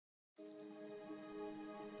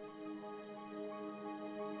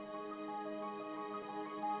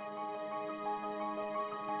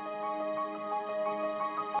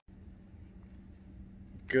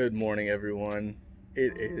Good morning, everyone.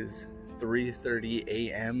 It is 3:30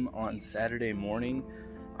 a.m. on Saturday morning.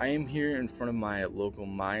 I am here in front of my local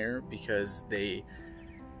Meijer because they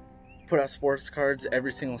put out sports cards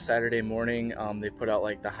every single Saturday morning. They put out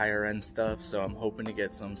like the higher end stuff, so I'm hoping to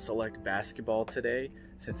get some select basketball today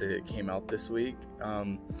since it came out this week.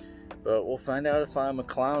 But we'll find out if I'm a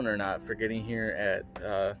clown or not for getting here at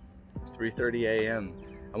 3:30 a.m.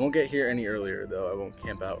 I won't get here any earlier though. I won't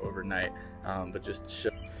camp out overnight, but just to show.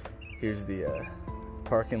 Here's the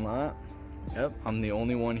parking lot. Yep, I'm the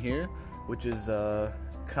only one here, which is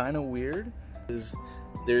kind of weird.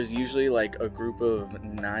 There's usually like a group of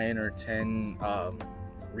 9 or 10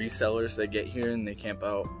 resellers that get here and they camp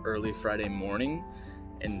out early Friday morning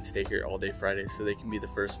and stay here all day Friday so they can be the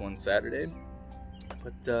first one Saturday.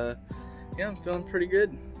 But yeah, I'm feeling pretty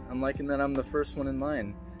good. I'm liking that I'm the first one in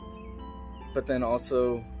line. But then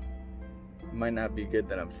also, it might not be good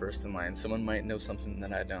that I'm first in line. Someone might know something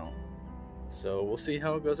that I don't. So we'll see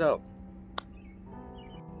how it goes out.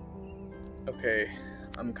 Okay,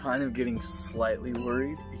 I'm kind of getting slightly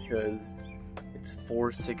worried because it's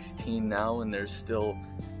 4:16 now and there's still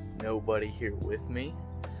nobody here with me.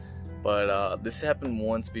 But this happened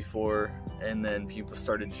once before and then people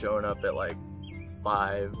started showing up at like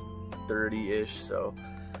 5:30-ish. So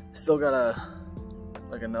still got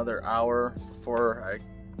like another hour before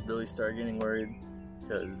I really start getting worried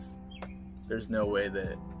because there's no way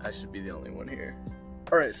that I should be the only one here.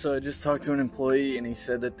 Alright, so I just talked to an employee and he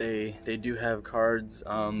said that they do have cards,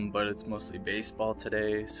 but it's mostly baseball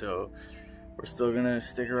today, so we're still gonna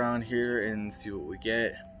stick around here and see what we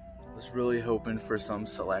get. I was really hoping for some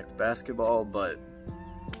select basketball, but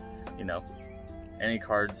you know, any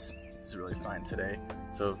cards is really fine today.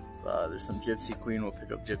 So if there's some Gypsy Queen, we'll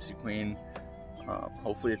pick up Gypsy Queen.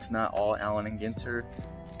 Hopefully it's not all Allen and Ginter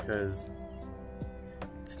because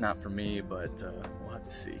it's not for me, but we'll have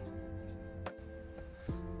to see.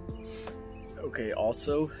 Okay,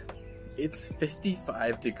 also, it's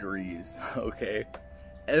 55 degrees, okay?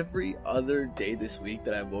 Every other day this week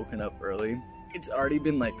that I've woken up early, it's already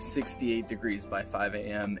been like 68 degrees by 5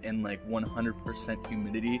 a.m. and like 100%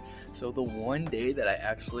 humidity. So the one day that I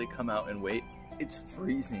actually come out and wait, it's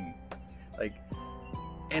freezing. Like,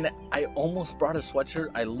 and I almost brought a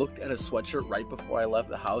sweatshirt. I looked at a sweatshirt right before I left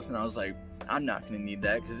the house and I was like, I'm not gonna need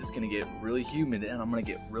that because it's gonna get really humid and I'm gonna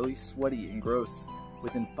get really sweaty and gross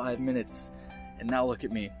within 5 minutes. And now look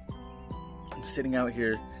at me. I'm sitting out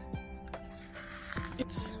here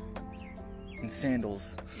in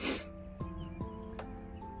sandals.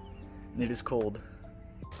 And it is cold.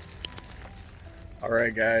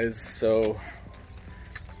 Alright guys, so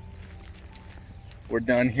we're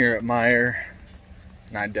done here at Meijer.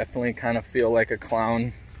 And I definitely kind of feel like a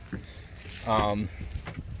clown.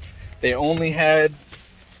 They only had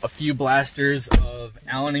a few blasters of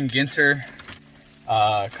Allen and Ginter,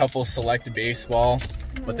 a couple select baseball,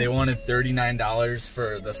 but they wanted $39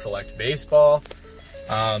 for the select baseball.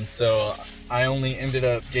 So I only ended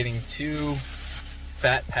up getting 2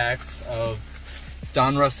 fat packs of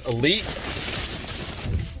Donruss Elite.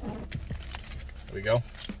 There we go.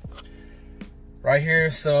 Right here,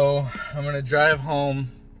 so I'm gonna drive home,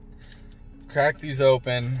 crack these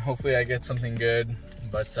open. Hopefully I get something good,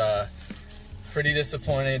 but pretty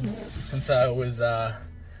disappointed since I was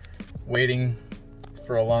waiting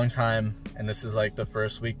for a long time, and this is like the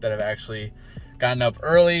first week that I've actually gotten up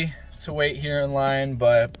early to wait here in line,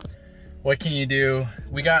 but what can you do?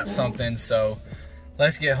 We got something, so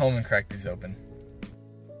let's get home and crack these open.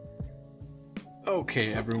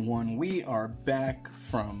 Okay everyone, we are back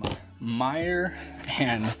from Meijer,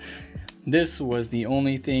 and this was the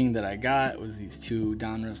only thing that I got was these 2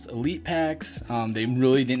 Donruss Elite packs. They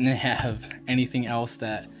really didn't have anything else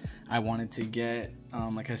that I wanted to get.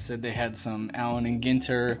 Like I said, they had some Allen and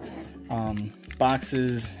Ginter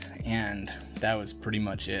boxes, and that was pretty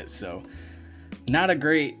much it. So not a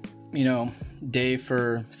great, you know, day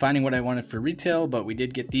for finding what I wanted for retail, but we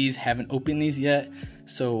did get these. Haven't opened these yet,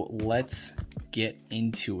 so let's get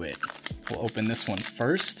into it. We'll open this one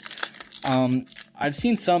first. I've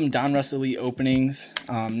seen some Donruss Elite openings,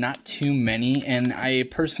 not too many, and I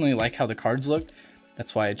personally like how the cards look.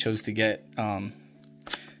 That's why I chose to get, you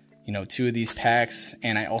know, 2 of these packs,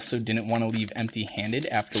 and I also didn't want to leave empty-handed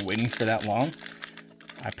after waiting for that long.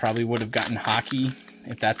 I probably would have gotten hockey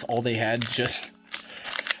if that's all they had, just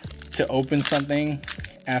to open something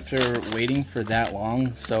after waiting for that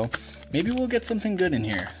long. So maybe we'll get something good in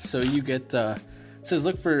here. So you get, it says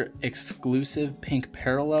look for exclusive pink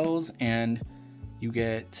parallels, and you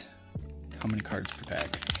get, how many cards per pack?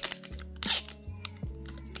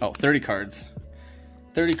 Oh, 30 cards.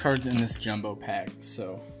 30 cards in this jumbo pack.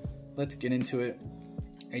 So let's get into it.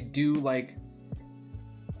 I do like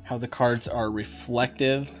how the cards are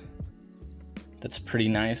reflective. That's pretty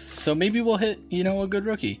nice. So maybe we'll hit, you know, a good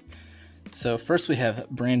rookie. So first we have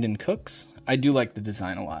Brandon Cooks. I do like the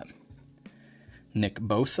design a lot. Nick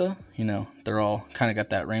Bosa, you know, they're all kind of got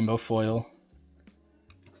that rainbow foil.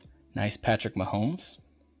 Nice Patrick Mahomes.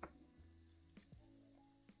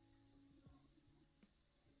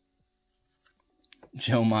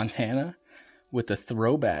 Joe Montana with the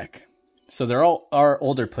throwback. So they're all our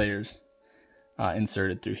older players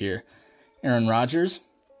inserted through here. Aaron Rodgers.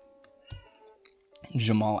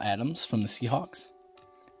 Jamal Adams from the Seahawks.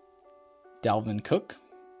 Dalvin Cook.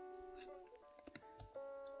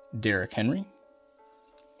 Derrick Henry.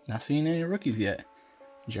 Not seeing any rookies yet.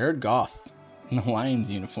 Jared Goff in the Lions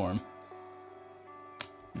uniform.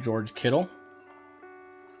 George Kittle.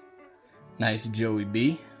 Nice Joey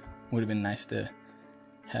B. Would have been nice to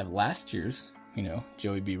have last year's, you know,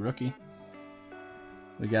 Joey B rookie.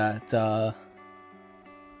 We got, what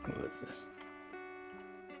was this?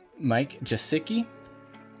 Mike Gesicki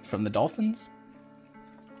from the Dolphins.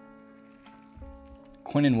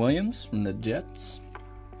 Quinnen Williams from the Jets.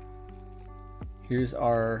 Here's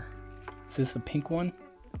our, is this a pink one?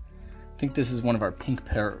 I think this is one of our pink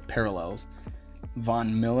parallels.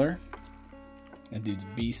 Von Miller. That dude's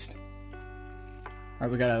a beast. All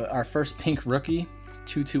right, we got our first pink rookie,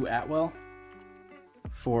 Tutu Atwell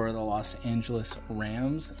for the Los Angeles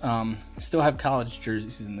Rams. Still have college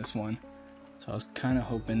jerseys in this one. So I was kind of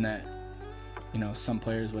hoping that, you know, some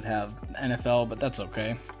players would have NFL, but that's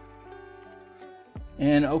okay.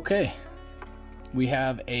 And okay, we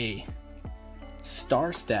have a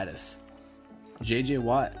star status JJ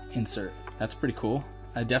Watt insert. That's pretty cool.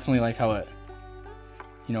 I definitely like how it,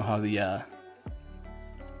 you know, how the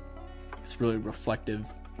it's really reflective.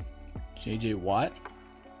 JJ Watt.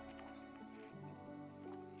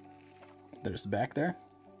 There's the back there.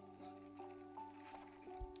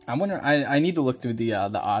 I wonder, I need to look through the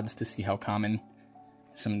odds to see how common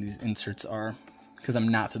some of these inserts are, because I'm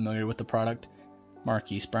not familiar with the product.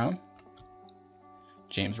 Marquise Brown.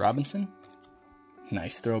 James Robinson.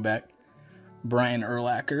 Nice throwback. Brian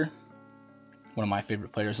Urlacher, one of my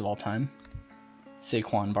favorite players of all time.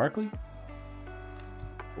 Saquon Barkley.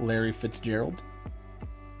 Larry Fitzgerald.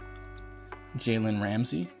 Jalen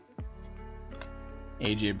Ramsey.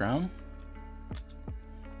 AJ Brown.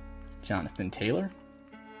 Jonathan Taylor.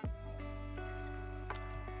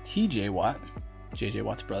 TJ Watt, JJ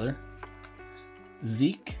Watt's brother.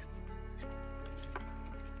 Zeke.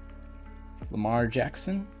 Lamar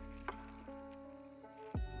Jackson.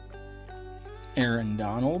 Aaron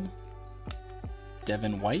Donald.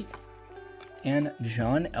 Devin White. And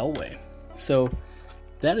John Elway. So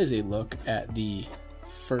that is a look at the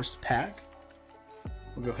first pack.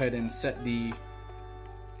 We'll go ahead and set the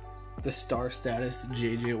star status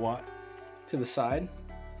JJ Watt to the side.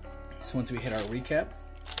 So once we hit our recap.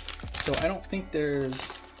 So I don't think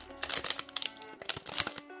there's,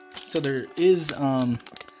 so there is a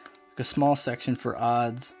small section for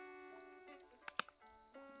odds.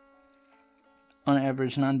 On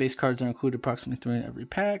average, non-base cards are included approximately 3 in every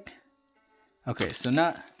pack. Okay, so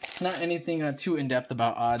not anything too in-depth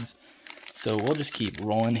about odds. So we'll just keep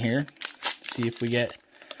rolling here. See if we get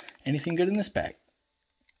anything good in this pack.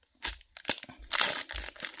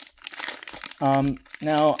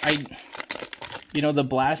 Now you know, the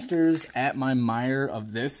blasters at my Meijer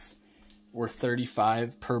of this were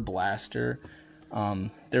 $35 per blaster.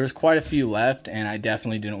 There was quite a few left, and I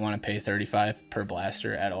definitely didn't want to pay $35 per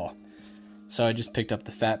blaster at all. So I just picked up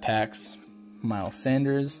the fat packs. Miles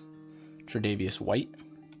Sanders, Tre'Davious White,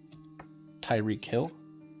 Tyreek Hill,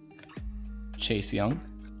 Chase Young,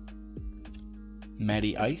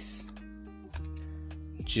 Matty Ice,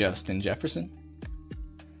 Justin Jefferson,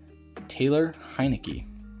 Taylor Heineke,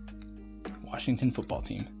 Washington football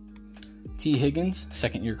team. T. Higgins,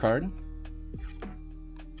 second year card.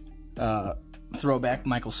 Throwback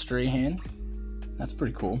Michael Strahan. That's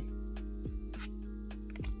pretty cool.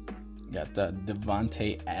 Got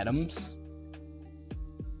Devontae Adams.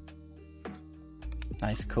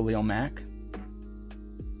 Nice Khalil Mack.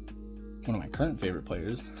 One of my current favorite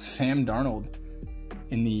players. Sam Darnold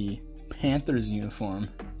in the Panthers uniform.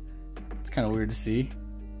 It's kind of weird to see.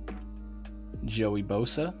 Joey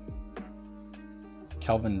Bosa.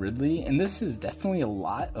 Calvin Ridley, and this is definitely a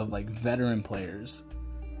lot of like veteran players.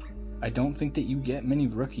 I don't think that you get many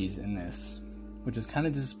rookies in this, which is kind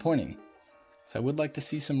of disappointing. So I would like to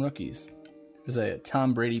see some rookies. There's a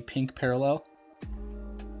Tom Brady pink parallel.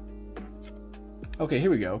 Okay, here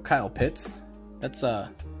we go. Kyle Pitts. That's a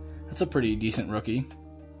pretty decent rookie.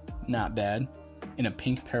 Not bad. In a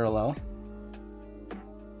pink parallel.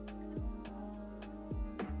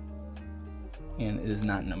 and it is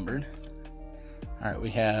not numbered. All right, we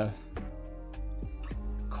have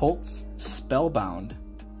Colts Spellbound,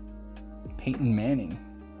 Peyton Manning.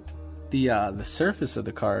 The surface of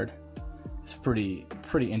the card is pretty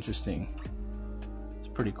interesting. It's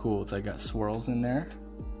pretty cool. It's like got swirls in there.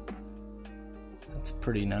 That's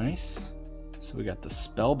pretty nice. So we got the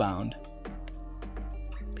Spellbound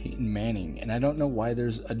Peyton Manning, and I don't know why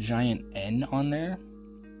there's a giant N on there.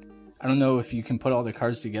 I don't know if you can put all the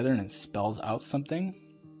cards together and it spells out something,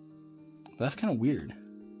 but that's kind of weird.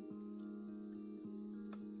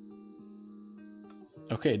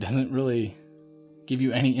 Okay, it doesn't really give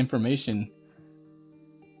you any information.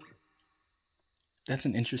 That's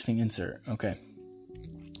an interesting insert. Okay,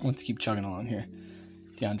 let's keep chugging along here.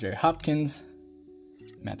 DeAndre Hopkins,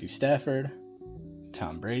 Matthew Stafford,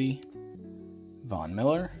 Tom Brady, Von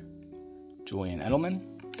Miller, Julian Edelman,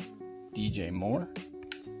 DJ Moore,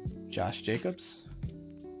 Josh Jacobs,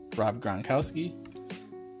 Rob Gronkowski,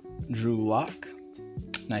 Drew Lock,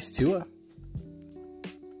 nice Tua.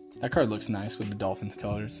 That card looks nice with the Dolphins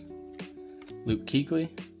colors. Luke Kuechly,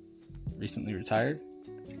 recently retired.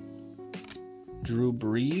 Drew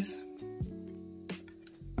Brees,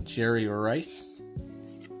 Jerry Rice,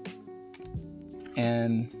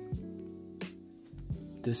 and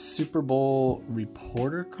this Super Bowl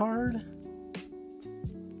reporter card.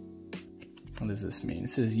 What does this mean?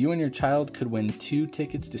 It says you and your child could win 2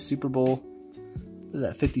 tickets to Super Bowl, what is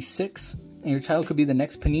that, 56? And your child could be the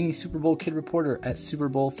next Panini Super Bowl kid reporter at Super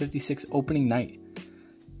Bowl 56 opening night.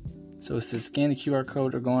 So it says scan the QR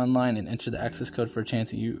code or go online and enter the access code for a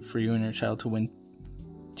chance for you and your child to win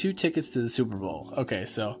 2 tickets to the Super Bowl. Okay,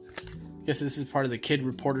 so I guess this is part of the kid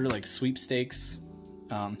reporter like sweepstakes.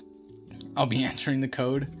 I'll be entering the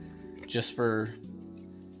code just for,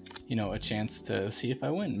 you know, a chance to see if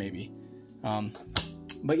I win maybe.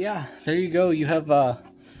 But yeah, there you go. You have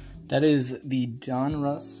that is the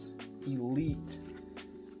Donruss Elite.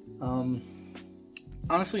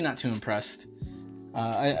 Honestly, not too impressed.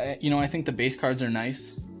 I think the base cards are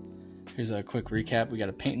nice. Here's a quick recap. We got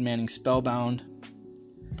a Peyton Manning Spellbound.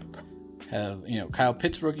 Have, you know, Kyle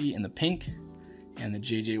Pitts rookie in the pink, and the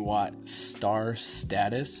JJ Watt star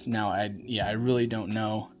status. Now, I really don't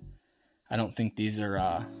know. I don't think these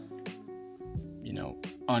are you know,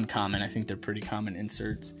 uncommon. I think they're pretty common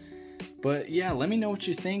inserts. But yeah, let me know what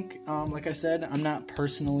you think. Like I said, I'm not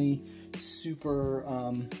personally super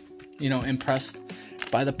you know, impressed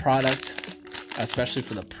by the product, especially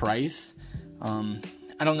for the price.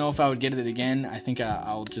 I don't know if I would get it again. I think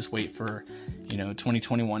I'll just wait for, you know,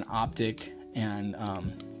 2021 Optic and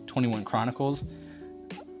 21 Chronicles.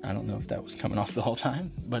 I don't know if that was coming off the whole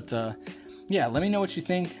time, but yeah, let me know what you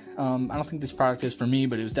think. I don't think this product is for me,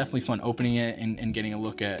 but it was definitely fun opening it and getting a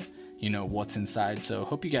look at, you know, what's inside. So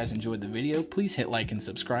hope you guys enjoyed the video. Please hit like and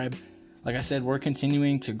subscribe. Like I said, we're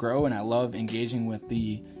continuing to grow, and I love engaging with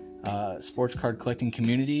the sports card collecting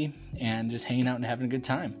community and just hanging out and having a good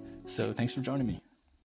time. So thanks for joining me.